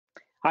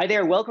Hi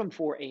there. Welcome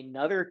for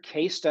another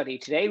case study.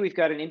 Today, we've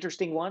got an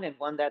interesting one and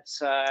one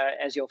that's,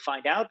 as you'll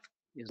find out,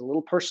 is a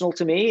little personal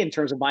to me in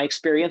terms of my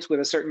experience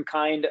with a certain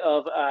kind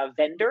of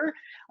vendor.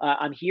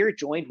 I'm here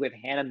joined with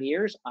Hannah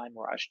Mears. I'm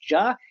Raj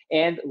Jha,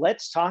 and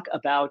let's talk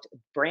about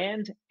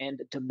brand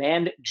and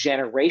demand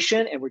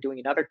generation. And we're doing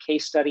another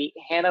case study.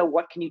 Hannah,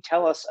 what can you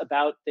tell us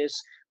about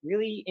this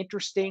really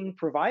interesting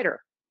provider?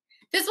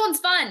 This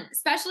one's fun,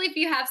 especially if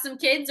you have some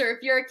kids or if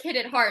you're a kid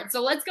at heart.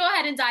 So let's go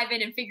ahead and dive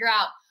in and figure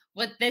out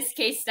what this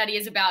case study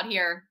is about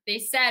here. They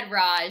said,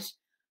 Raj,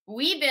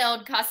 we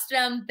build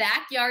custom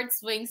backyard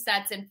swing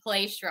sets and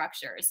play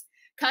structures.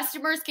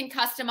 Customers can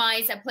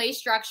customize a play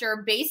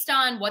structure based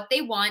on what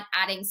they want,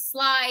 adding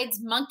slides,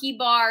 monkey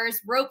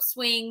bars, rope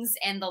swings,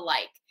 and the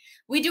like.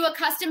 We do a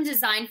custom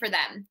design for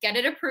them, get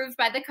it approved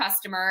by the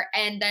customer,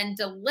 and then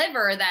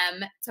deliver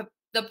them to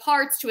the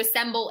parts to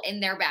assemble in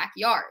their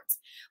backyards.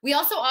 We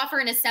also offer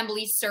an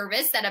assembly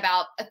service that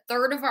about a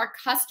third of our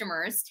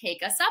customers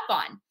take us up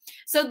on.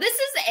 So this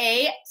is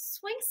a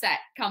swing set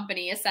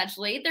company,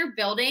 essentially. They're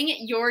building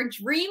your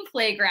dream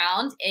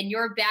playground in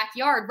your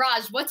backyard.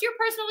 Raj, what's your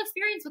personal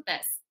experience with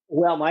this?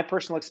 Well, my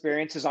personal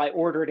experience is I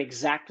ordered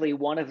exactly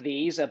one of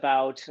these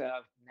about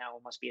now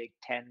it must be like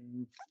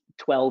 10,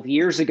 12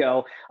 years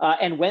ago,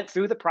 and went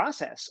through the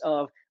process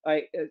of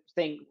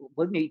saying,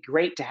 wouldn't it be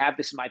great to have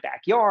this in my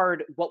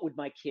backyard? What would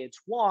my kids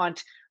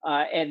want?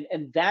 And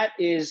that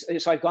is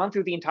so I've gone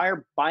through the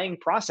entire buying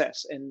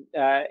process and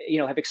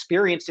have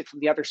experienced it from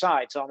the other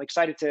side. So I'm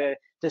excited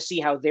to see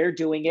how they're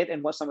doing it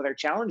and what some of their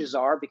challenges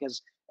are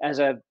because as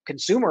a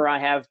consumer, I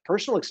have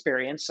personal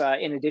experience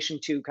in addition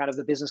to kind of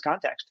the business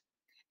context.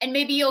 And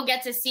maybe you'll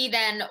get to see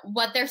then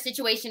what their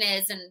situation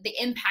is and the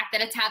impact that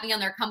it's having on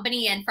their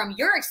company. And from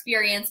your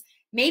experience,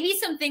 maybe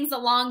some things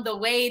along the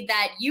way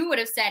that you would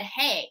have said,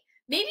 hey,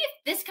 maybe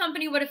if this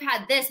company would have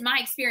had this, my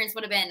experience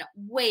would have been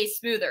way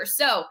smoother.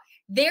 So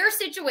their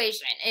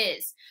situation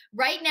is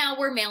right now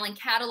we're mailing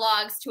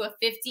catalogs to a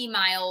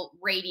 50-mile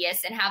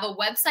radius and have a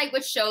website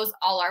which shows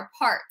all our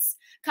parts.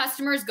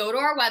 Customers go to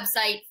our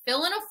website,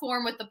 fill in a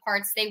form with the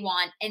parts they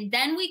want, and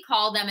then we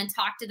call them and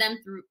talk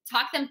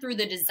them through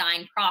the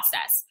design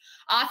process.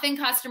 Often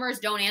customers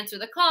don't answer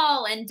the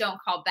call and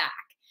don't call back.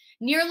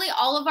 Nearly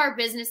all of our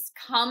business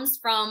comes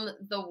from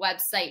the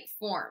website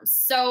forms.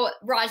 So,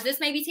 Raj,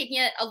 this may be taking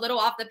it a little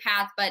off the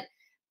path, but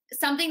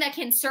something that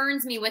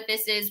concerns me with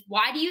this is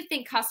why do you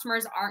think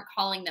customers aren't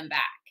calling them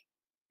back?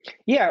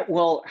 Yeah,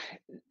 well,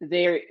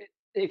 there.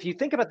 If you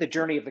think about the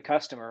journey of the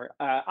customer,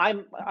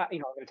 I'm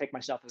going to take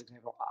myself as an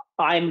example.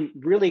 I'm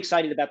really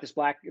excited about this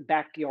black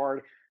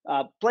backyard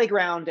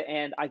playground,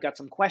 and I've got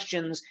some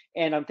questions,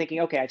 and I'm thinking,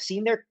 okay, I've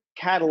seen their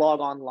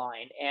catalog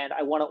online, and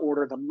I want to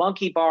order the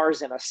monkey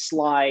bars and a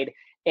slide,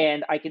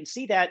 and I can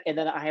see that, and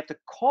then I have to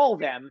call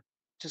them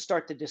to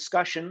start the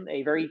discussion,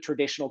 a very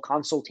traditional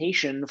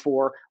consultation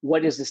for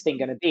what is this thing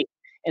going to be.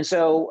 And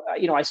so,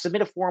 I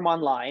submit a form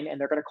online,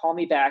 and they're going to call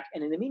me back,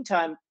 and in the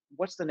meantime,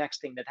 what's the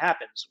next thing that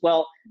happens?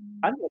 Well,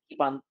 I'm going to keep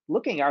on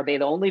looking. Are they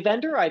the only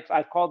vendor?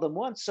 I've called them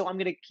once, so I'm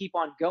going to keep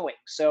on going.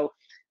 So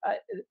uh,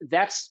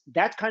 that's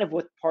kind of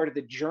what part of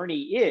the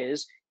journey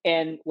is.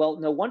 And well,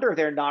 no wonder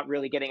they're not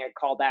really getting a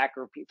call back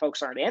or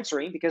folks aren't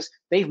answering because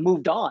they've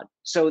moved on.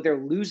 So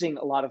they're losing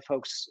a lot of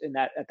folks in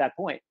that at that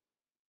point.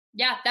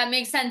 Yeah, that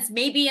makes sense.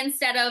 Maybe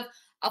instead of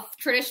a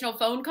traditional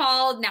phone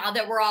call, now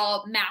that we're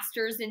all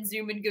masters in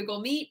Zoom and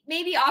Google Meet,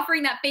 maybe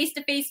offering that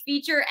face-to-face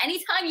feature.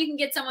 Anytime you can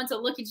get someone to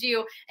look at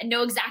you and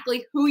know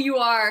exactly who you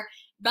are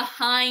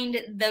behind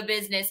the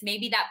business,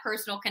 maybe that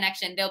personal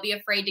connection, they'll be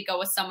afraid to go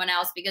with someone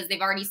else because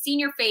they've already seen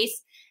your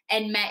face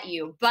and met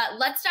you. But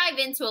let's dive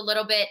into a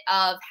little bit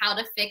of how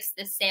to fix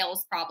the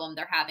sales problem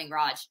they're having,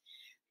 Raj.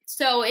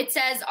 So it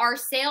says our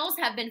sales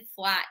have been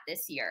flat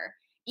this year,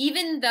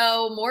 even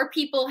though more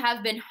people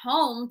have been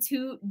home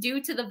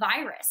due to the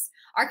virus.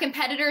 Our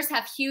competitors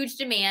have huge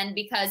demand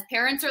because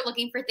parents are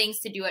looking for things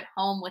to do at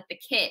home with the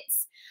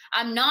kids.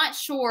 I'm not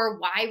sure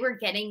why we're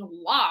getting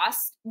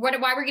lost, why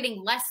we're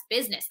getting less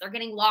business. They're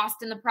getting lost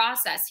in the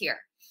process here.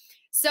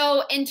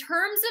 So in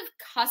terms of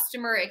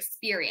customer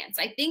experience,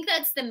 I think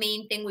that's the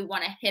main thing we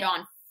want to hit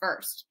on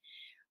first.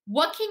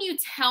 What can you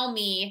tell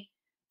me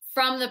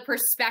from the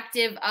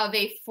perspective of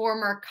a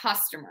former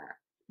customer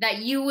that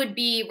you would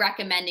be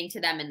recommending to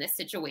them in this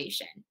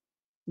situation?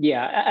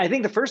 Yeah, I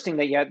think the first thing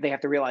that they have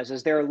to realize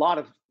is there are a lot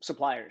of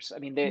suppliers. I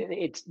mean,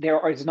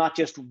 there is not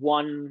just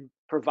one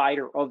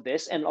provider of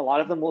this, and a lot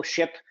of them will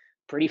ship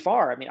pretty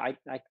far. I mean, I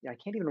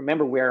can't even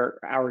remember where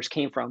ours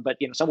came from, but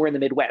somewhere in the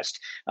Midwest,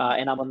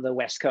 and I'm on the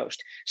West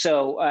Coast.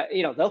 So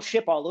they'll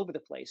ship all over the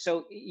place.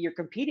 So you're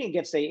competing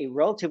against a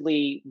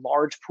relatively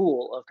large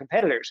pool of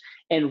competitors,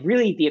 and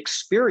really the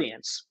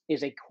experience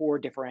is a core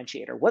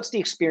differentiator. What's the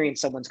experience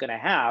someone's going to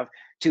have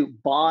to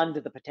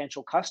bond the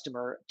potential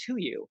customer to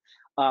you?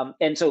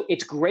 And so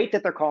it's great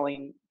that they're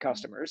calling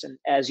customers, and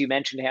as you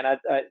mentioned, Hannah,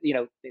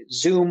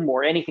 Zoom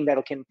or anything that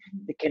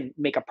can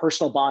make a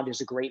personal bond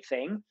is a great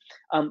thing.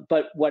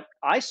 But what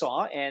I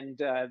saw,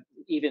 and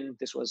even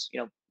this was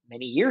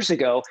many years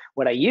ago,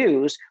 what I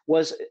used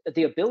was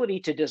the ability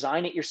to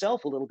design it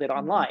yourself a little bit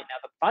online. Now,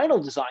 the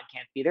final design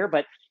can't be there,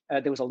 but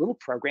there was a little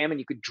program and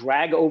you could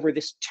drag over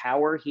this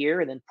tower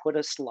here and then put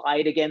a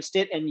slide against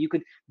it and you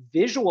could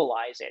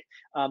visualize it.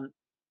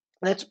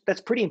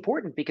 That's pretty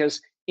important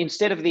because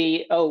instead of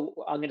the, oh,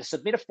 I'm going to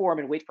submit a form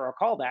and wait for a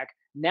callback,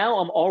 now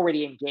I'm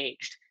already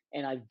engaged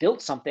and I've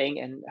built something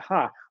and,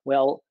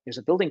 well, there's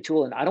a building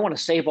tool and I don't want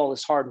to save all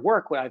this hard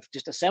work when I've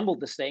just assembled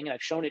this thing and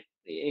I've shown it,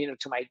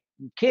 to my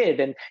kid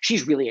and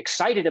she's really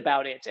excited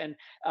about it. And,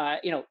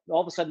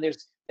 all of a sudden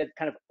there's that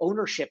kind of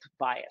ownership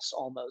bias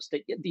almost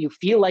that you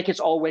feel like it's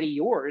already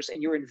yours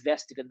and you're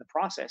invested in the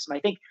process. And I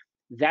think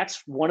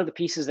that's one of the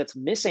pieces that's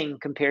missing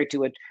compared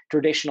to a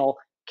traditional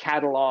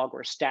catalog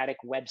or static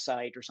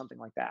website or something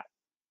like that.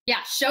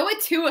 Yeah, show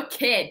it to a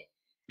kid.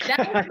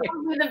 That's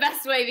probably the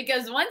best way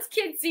because once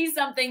kids see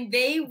something,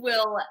 they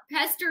will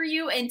pester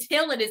you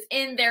until it is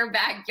in their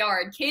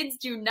backyard. Kids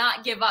do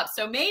not give up.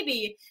 So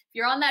maybe if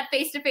you're on that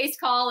face-to-face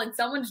call and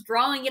someone's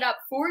drawing it up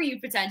for you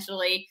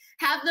potentially,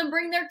 have them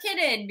bring their kid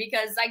in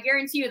because I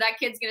guarantee you that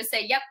kid's going to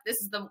say, yep,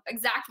 this is the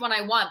exact one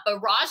I want.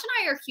 But Raj and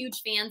I are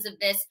huge fans of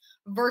this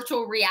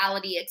virtual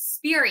reality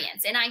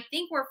experience. And I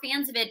think we're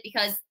fans of it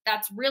because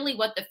that's really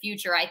what the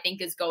future, I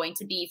think, is going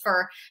to be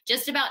for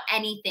just about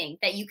anything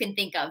that you can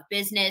think of,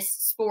 business,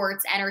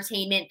 sports,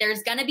 entertainment.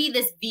 There's going to be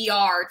this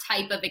VR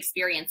type of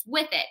experience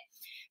with it.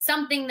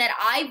 Something that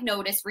I've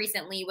noticed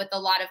recently with a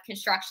lot of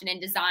construction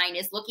and design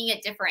is looking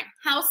at different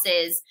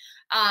houses.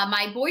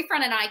 My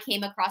boyfriend and I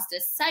came across a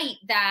site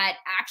that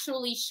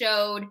actually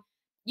showed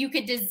you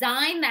could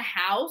design the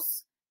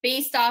house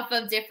based off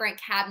of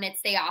different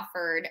cabinets they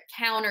offered,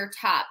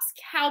 countertops,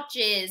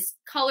 couches,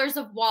 colors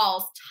of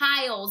walls,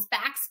 tiles,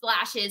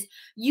 backsplashes.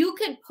 You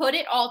could put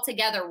it all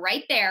together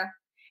right there,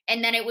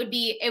 and then it would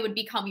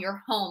become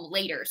your home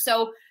later.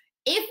 So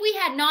if we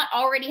had not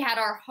already had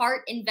our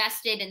heart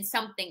invested in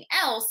something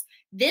else,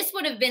 this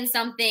would have been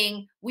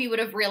something we would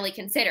have really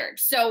considered.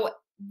 So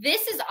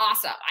this is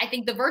awesome. I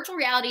think the virtual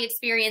reality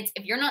experience,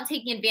 if you're not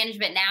taking advantage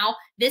of it now,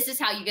 this is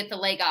how you get the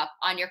leg up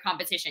on your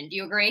competition. Do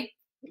you agree?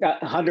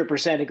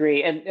 100%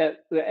 agree, and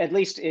at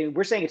least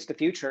we're saying it's the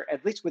future.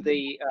 At least with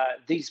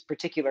these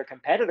particular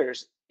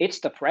competitors, it's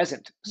the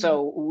present.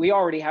 So we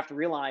already have to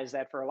realize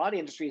that for a lot of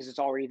industries, it's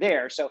already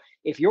there. So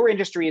if your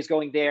industry is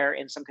going there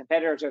and some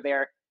competitors are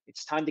there,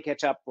 it's time to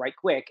catch up right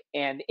quick.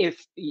 And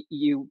if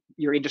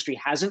your industry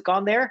hasn't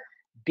gone there,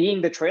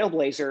 being the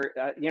trailblazer,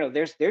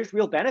 there's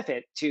real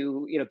benefit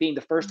to being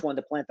the first one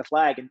to plant the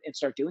flag and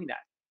start doing that.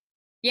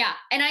 Yeah.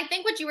 And I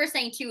think what you were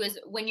saying too is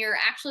when you're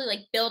actually like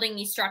building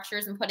these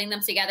structures and putting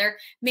them together,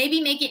 maybe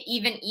make it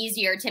even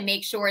easier to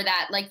make sure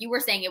that, like you were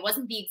saying, it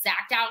wasn't the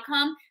exact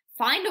outcome.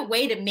 Find a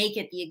way to make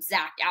it the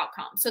exact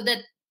outcome so that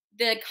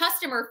the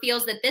customer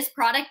feels that this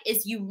product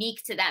is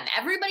unique to them.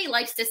 Everybody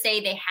likes to say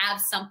they have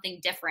something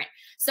different.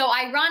 So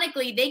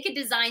ironically, they could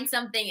design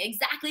something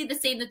exactly the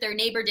same that their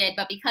neighbor did,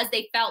 but because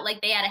they felt like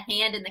they had a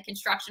hand in the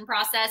construction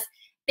process,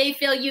 they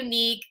feel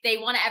unique. They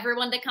want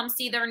everyone to come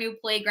see their new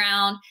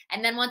playground.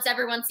 And then once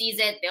everyone sees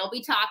it, they'll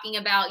be talking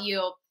about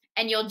you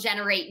and you'll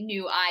generate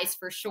new eyes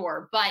for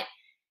sure. But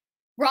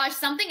Raj,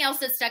 something else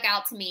that stuck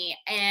out to me,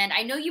 and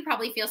I know you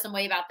probably feel some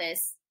way about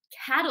this,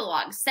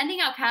 catalogs, sending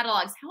out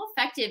catalogs. How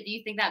effective do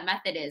you think that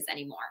method is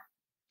anymore?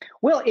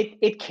 Well,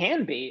 it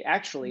can be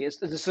actually. Is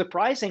the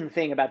surprising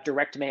thing about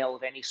direct mail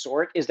of any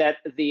sort is that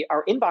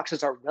our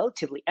inboxes are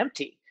relatively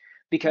empty.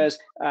 Because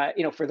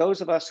for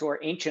those of us who are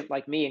ancient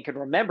like me and can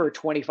remember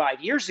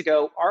 25 years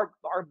ago, our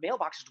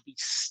mailboxes would be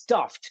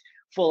stuffed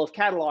full of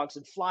catalogs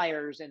and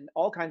flyers and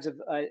all kinds of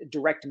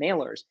direct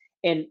mailers.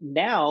 And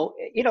now,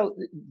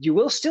 you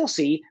will still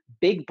see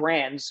big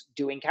brands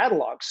doing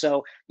catalogs.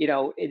 So,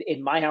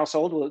 in my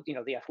household, the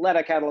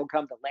Athleta catalog will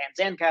come, the Land's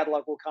End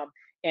catalog will come,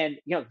 and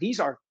these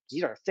are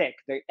thick.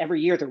 Every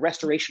year, the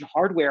restoration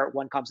hardware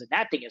one comes, and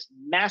that thing is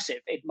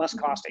massive. It must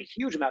cost a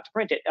huge amount to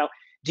print it. Now,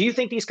 do you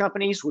think these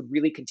companies would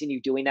really continue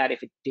doing that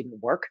if it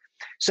didn't work?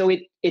 So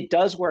it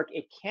does work.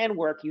 It can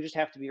work. You just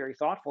have to be very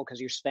thoughtful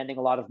because you're spending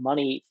a lot of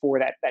money for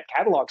that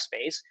catalog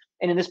space.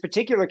 And in this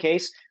particular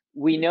case,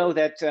 we know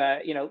that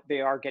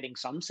they are getting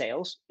some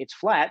sales. It's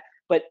flat,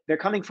 but they're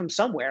coming from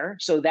somewhere.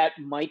 So that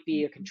might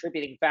be a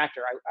contributing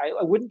factor.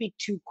 I wouldn't be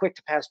too quick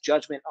to pass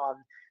judgment on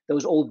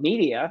those old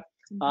media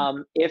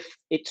if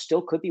it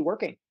still could be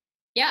working.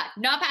 Yeah,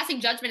 not passing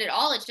judgment at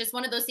all. It's just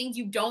one of those things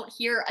you don't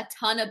hear a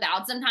ton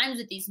about sometimes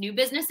with these new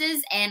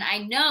businesses. And I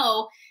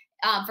know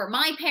for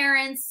my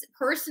parents,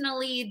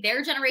 personally,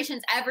 their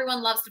generations,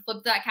 everyone loves to flip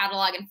to that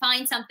catalog and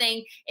find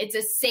something. It's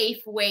a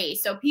safe way.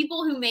 So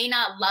people who may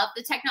not love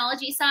the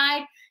technology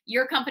side,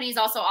 your company is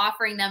also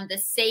offering them the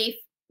safe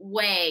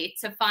way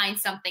to find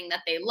something that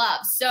they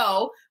love.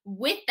 So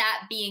with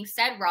that being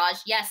said, Raj,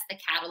 yes, the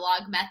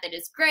catalog method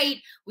is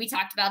great. We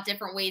talked about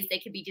different ways they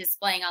could be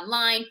displaying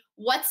online.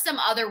 What's some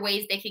other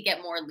ways they could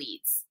get more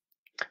leads?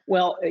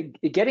 Well,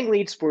 getting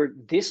leads for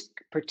this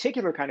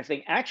particular kind of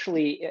thing,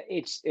 actually,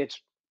 it's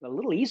a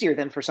little easier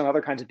than for some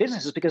other kinds of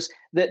businesses because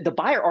the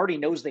buyer already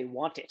knows they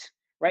want it.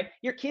 right?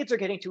 Your kids are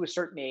getting to a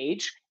certain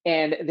age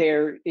and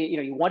they're,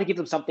 you want to give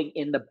them something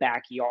in the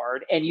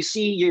backyard, and you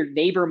see your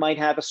neighbor might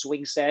have a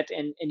swing set,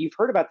 and you've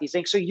heard about these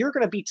things. So you're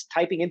going to be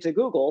typing into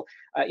Google,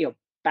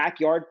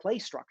 backyard play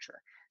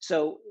structure.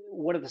 So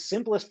one of the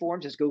simplest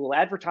forms is Google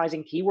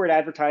advertising, keyword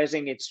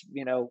advertising. It's,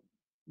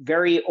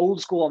 very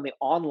old school in the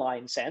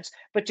online sense,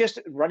 but just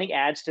running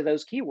ads to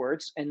those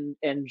keywords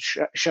and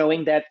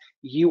showing that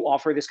you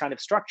offer this kind of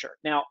structure.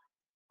 Now,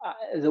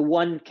 the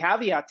one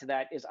caveat to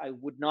that is I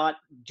would not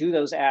do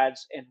those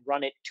ads and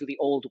run it to the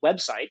old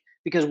website,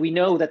 because we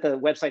know that the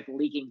website's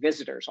leaking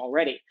visitors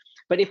already.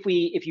 But if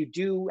you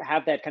do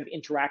have that kind of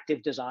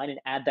interactive design and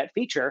add that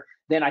feature,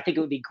 then I think it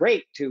would be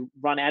great to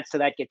run ads to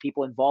that, get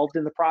people involved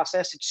in the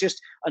process. It's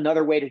just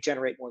another way to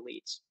generate more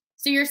leads.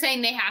 So you're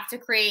saying they have to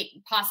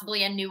create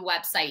possibly a new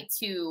website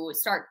to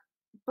start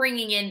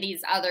bringing in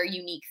these other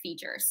unique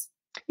features?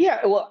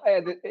 Yeah, well,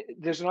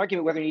 there's an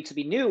argument whether it needs to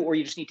be new or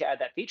you just need to add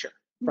that feature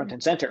front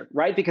and center,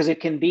 right? Because it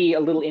can be a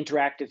little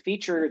interactive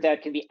feature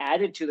that can be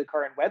added to the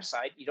current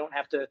website. You don't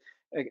have to,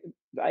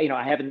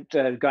 I haven't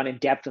gone in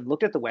depth and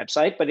looked at the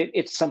website, but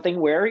it's something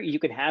where you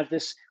can have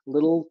this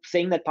little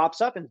thing that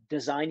pops up and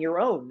design your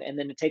own, and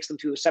then it takes them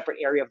to a separate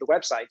area of the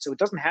website. So it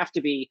doesn't have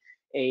to be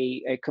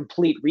a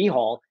complete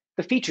rehaul.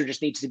 The feature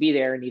just needs to be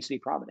there and needs to be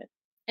prominent.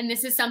 And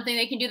this is something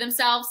they can do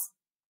themselves?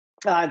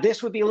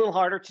 This would be a little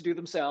harder to do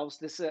themselves.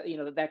 This,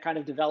 that kind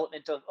of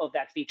development of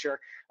that feature.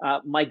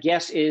 My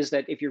guess is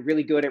that if you're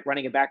really good at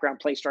running a background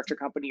play structure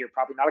company, you're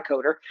probably not a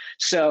coder.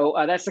 So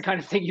that's the kind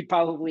of thing you'd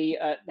probably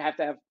have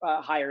to have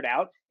hired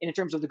out. And in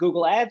terms of the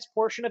Google Ads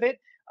portion of it,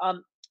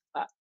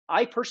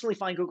 I personally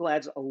find Google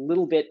Ads a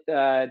little bit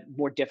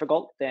more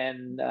difficult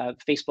than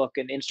Facebook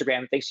and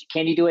Instagram.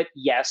 Can you do it?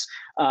 Yes.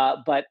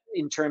 But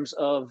in terms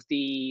of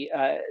the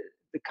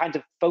kinds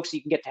of folks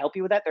you can get to help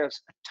you with that,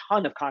 there's a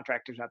ton of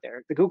contractors out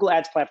there. The Google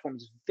Ads platform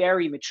is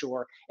very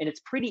mature, and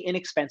it's pretty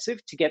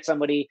inexpensive to get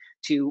somebody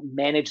to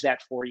manage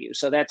that for you.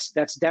 So that's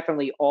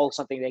definitely all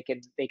something they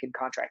can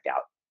contract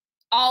out.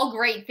 All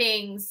great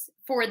things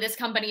for this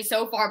company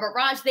so far, but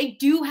Raj, they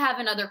do have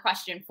another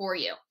question for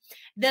you.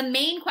 The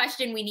main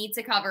question we need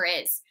to cover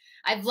is,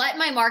 I've let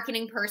my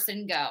marketing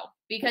person go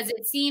because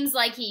it seems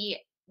like he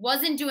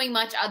wasn't doing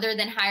much other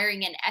than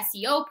hiring an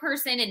SEO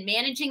person and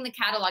managing the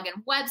catalog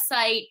and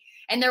website,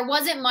 and there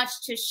wasn't much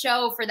to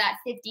show for that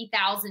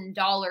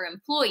 $50,000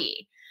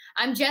 employee.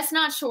 I'm just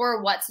not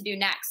sure what to do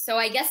next. So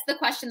I guess the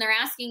question they're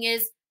asking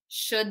is,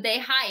 should they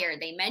hire?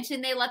 They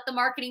mentioned they let the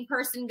marketing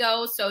person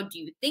go. So do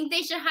you think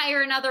they should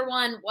hire another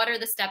one? What are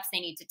the steps they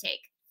need to take?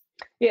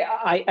 Yeah,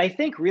 I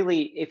think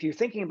really, if you're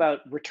thinking about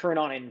return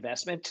on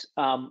investment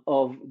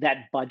of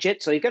that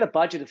budget, so you've got a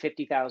budget of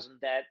 50,000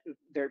 that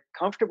they're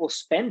comfortable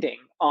spending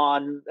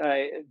on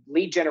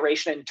lead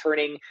generation and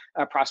turning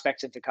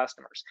prospects into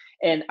customers.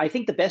 And I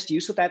think the best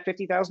use of that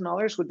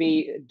 $50,000 would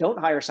be, don't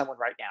hire someone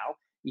right now.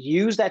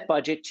 Use that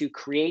budget to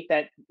create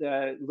that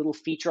little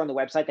feature on the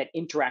website, that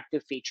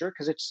interactive feature,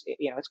 because it's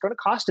going to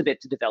cost a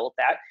bit to develop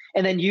that,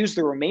 and then use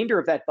the remainder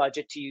of that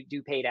budget to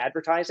do paid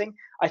advertising.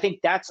 I think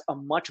that's a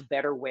much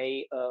better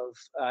way of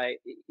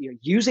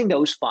using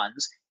those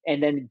funds,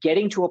 and then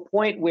getting to a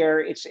point where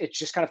it's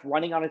just kind of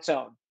running on its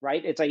own,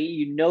 right? It's like,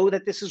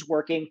 that this is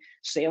working,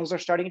 sales are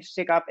starting to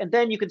tick up, and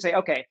then you can say,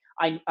 okay,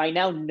 I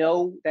now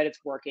know that it's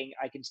working.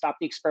 I can stop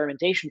the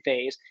experimentation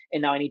phase,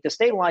 and now I need to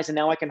stabilize, and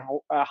now I can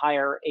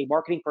hire a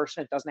marketing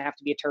person. It doesn't have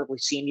to be a terribly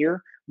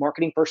senior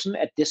marketing person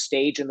at this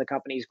stage in the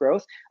company's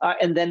growth,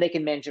 and then they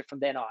can manage it from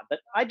then on. But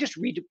I just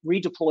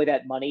redeploy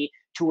that money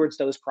towards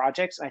those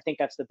projects, and I think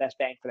that's the best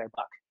bang for their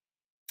buck.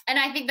 And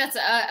I think that's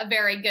a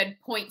very good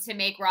point to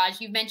make, Raj.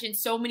 You've mentioned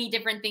so many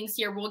different things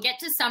here. We'll get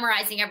to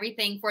summarizing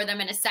everything for them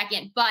in a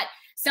second. But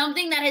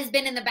something that has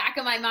been in the back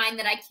of my mind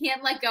that I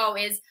can't let go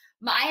is,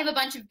 I have a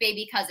bunch of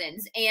baby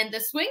cousins, and the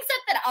swing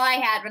set that I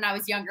had when I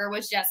was younger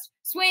was just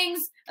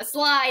swings, a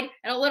slide,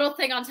 and a little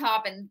thing on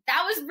top. And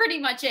that was pretty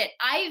much it.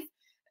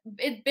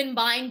 It's been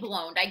mind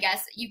blown, I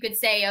guess you could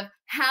say, of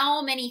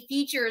how many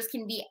features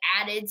can be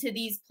added to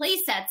these play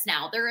sets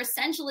now. They're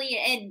essentially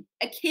in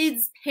a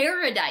kid's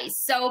paradise.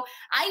 So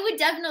I would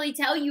definitely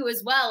tell you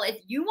as well, if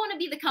you want to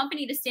be the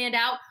company to stand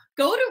out,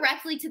 go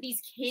directly to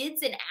these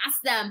kids and ask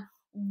them,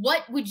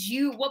 what would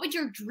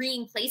your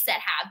dream playset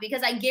have?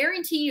 Because I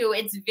guarantee you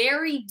it's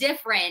very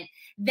different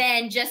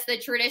than just the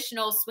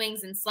traditional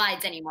swings and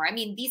slides anymore. I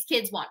mean, these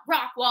kids want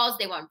rock walls,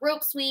 they want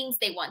rope swings,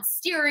 they want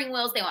steering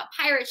wheels, they want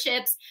pirate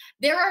ships.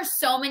 There are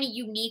so many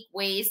unique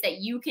ways that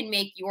you can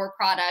make your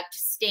product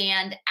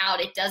stand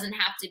out. It doesn't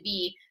have to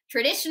be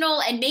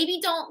traditional, and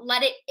maybe don't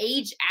let it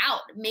age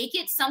out. Make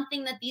it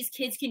something that these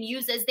kids can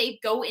use as they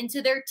go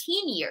into their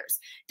teen years.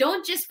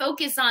 Don't just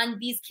focus on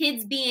these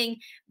kids being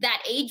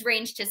that age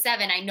range to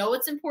 7. I know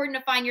it's important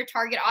to find your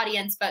target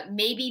audience, but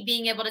maybe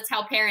being able to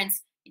tell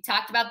parents, you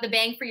talked about the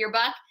bang for your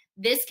buck,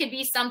 this could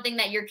be something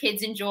that your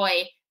kids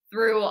enjoy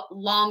through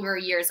longer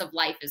years of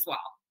life as well.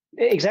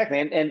 Exactly.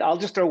 And I'll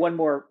just throw one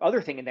more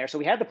other thing in there. So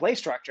we had the play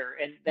structure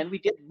and then we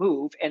did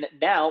move. And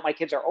now my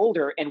kids are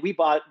older and we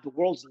bought the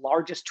world's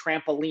largest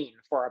trampoline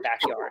for our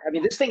backyard. I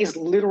mean, this thing is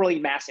literally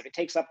massive. It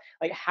takes up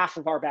like half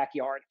of our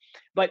backyard.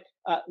 But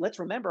let's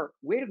remember,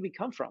 where did we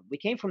come from? We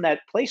came from that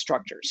play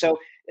structure. So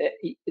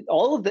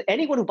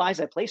anyone who buys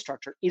that play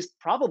structure is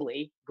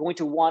probably going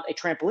to want a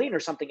trampoline or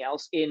something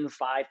else in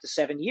 5 to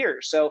 7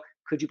 years. So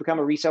could you become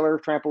a reseller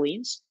of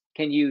trampolines?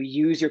 Can you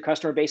use your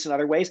customer base in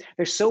other ways?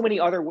 There's so many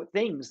other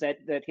things that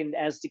can,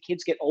 as the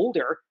kids get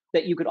older,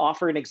 that you could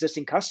offer an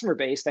existing customer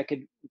base that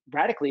could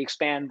radically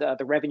expand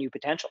the revenue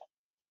potential.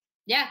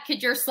 Yeah,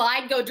 could your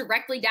slide go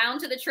directly down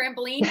to the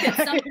trampoline?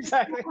 Exactly.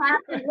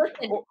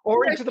 Listen,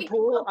 or into the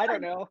pool. I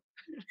don't know.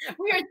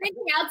 We are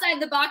thinking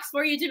outside the box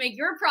for you to make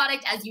your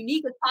product as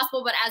unique as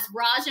possible. But as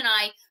Raj and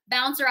I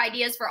bounce our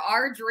ideas for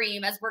our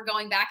dream, as we're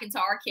going back into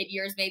our kid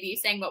years, maybe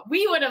saying what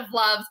we would have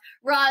loved,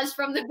 Raj,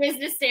 from the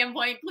business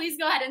standpoint, please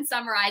go ahead and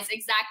summarize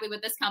exactly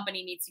what this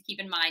company needs to keep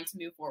in mind to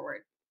move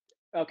forward.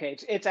 Okay,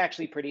 it's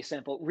actually pretty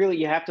simple. Really,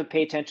 you have to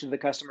pay attention to the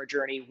customer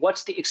journey.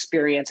 What's the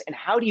experience, and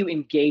how do you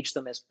engage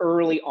them as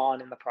early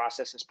on in the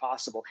process as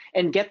possible,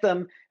 and get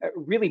them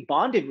really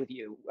bonded with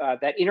you?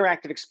 That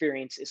interactive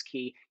experience is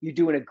key. You're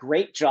doing a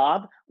great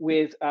job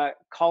with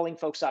calling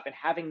folks up and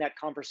having that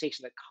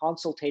conversation, that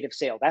consultative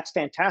sale. That's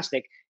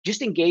fantastic.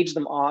 Just engage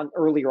them on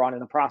earlier on in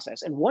the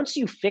process. And once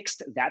you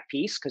fixed that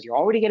piece, because you're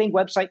already getting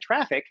website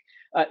traffic,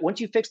 once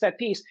you fix that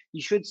piece,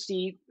 you should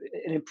see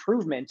an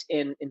improvement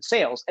in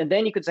sales. And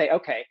then you could say,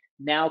 okay,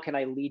 now can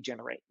I lead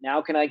generate?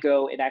 Now can I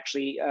go and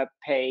actually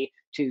pay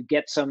to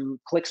get some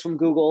clicks from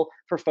Google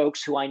for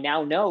folks who I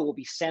now know will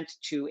be sent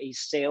to a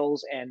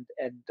sales and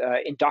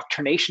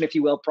indoctrination, if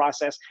you will,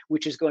 process,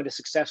 which is going to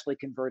successfully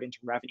convert into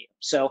revenue.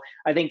 So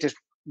I think just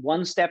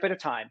one step at a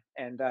time,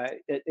 and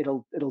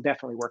it'll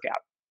definitely work out.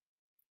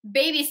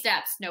 Baby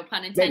steps, no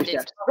pun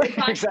intended.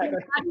 Exactly.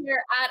 Not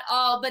here at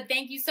all, but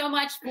thank you so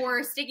much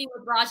for sticking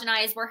with Raj and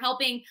I as we're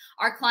helping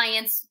our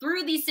clients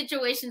through these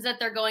situations that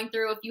they're going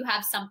through. If you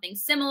have something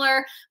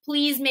similar,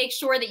 please make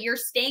sure that you're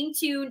staying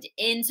tuned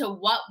into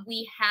what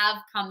we have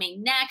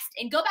coming next,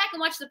 and go back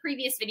and watch the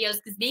previous videos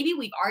because maybe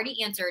we've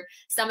already answered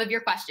some of your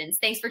questions.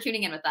 Thanks for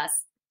tuning in with us.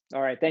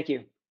 All right. Thank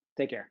you.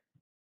 Take care.